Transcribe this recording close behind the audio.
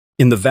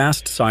In the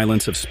vast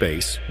silence of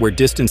space, where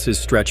distances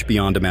stretch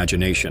beyond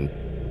imagination,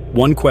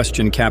 one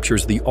question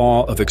captures the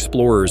awe of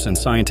explorers and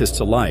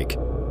scientists alike.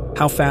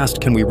 How fast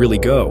can we really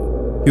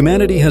go?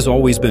 Humanity has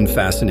always been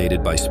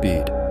fascinated by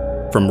speed.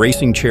 From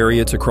racing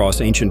chariots across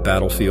ancient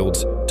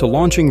battlefields to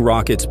launching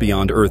rockets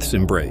beyond Earth's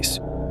embrace.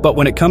 But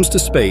when it comes to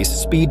space,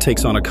 speed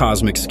takes on a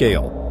cosmic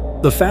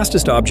scale. The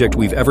fastest object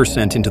we've ever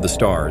sent into the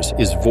stars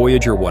is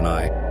Voyager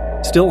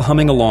 1I, still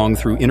humming along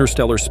through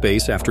interstellar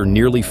space after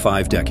nearly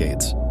 5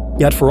 decades.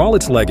 Yet for all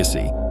its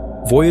legacy,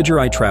 Voyager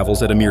I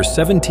travels at a mere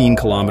 17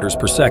 kilometers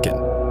per second,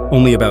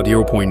 only about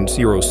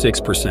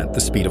 0.06% the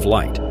speed of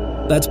light.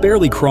 That's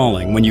barely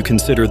crawling when you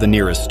consider the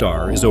nearest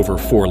star is over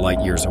 4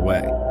 light-years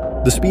away.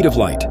 The speed of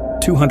light,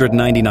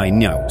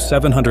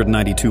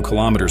 792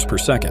 kilometers per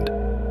second,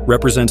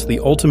 represents the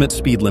ultimate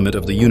speed limit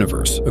of the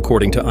universe,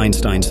 according to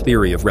Einstein's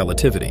theory of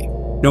relativity.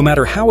 No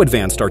matter how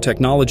advanced our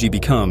technology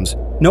becomes,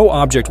 no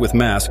object with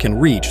mass can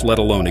reach, let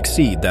alone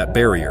exceed, that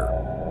barrier.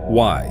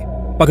 Why?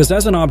 Because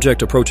as an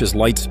object approaches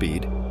light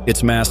speed,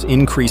 its mass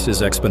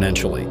increases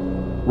exponentially,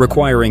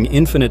 requiring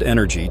infinite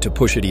energy to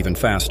push it even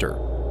faster.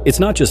 It's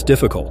not just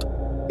difficult,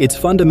 it's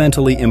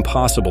fundamentally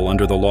impossible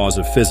under the laws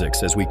of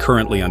physics as we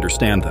currently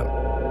understand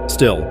them.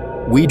 Still,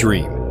 we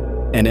dream,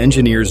 and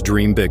engineers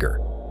dream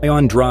bigger.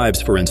 Ion drives,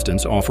 for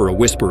instance, offer a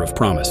whisper of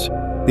promise.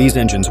 These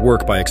engines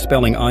work by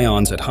expelling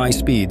ions at high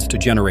speeds to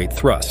generate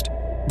thrust.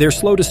 They're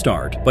slow to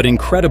start, but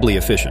incredibly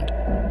efficient,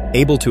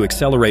 able to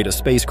accelerate a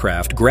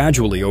spacecraft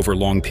gradually over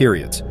long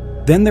periods.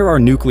 Then there are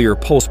nuclear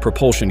pulse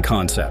propulsion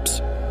concepts,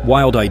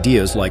 wild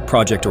ideas like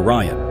Project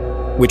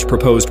Orion, which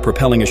proposed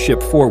propelling a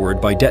ship forward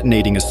by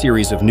detonating a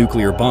series of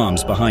nuclear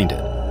bombs behind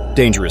it.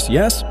 Dangerous,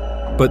 yes,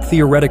 but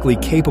theoretically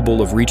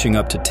capable of reaching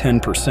up to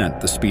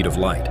 10% the speed of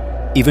light.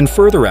 Even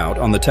further out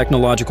on the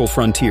technological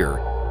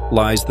frontier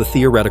lies the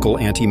theoretical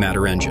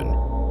antimatter engine.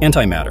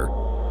 Antimatter,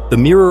 the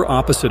mirror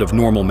opposite of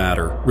normal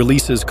matter,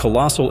 releases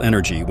colossal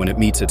energy when it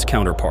meets its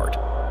counterpart.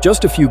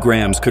 Just a few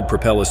grams could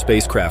propel a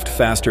spacecraft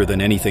faster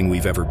than anything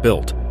we've ever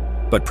built.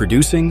 But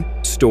producing,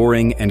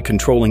 storing, and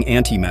controlling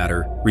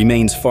antimatter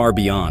remains far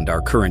beyond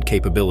our current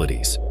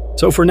capabilities.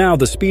 So for now,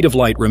 the speed of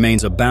light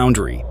remains a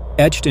boundary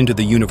etched into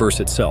the universe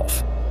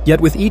itself.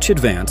 Yet with each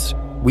advance,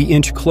 we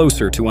inch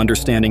closer to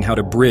understanding how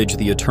to bridge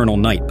the eternal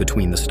night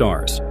between the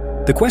stars.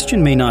 The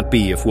question may not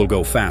be if we'll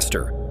go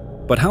faster,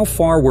 but how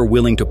far we're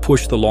willing to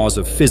push the laws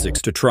of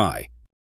physics to try.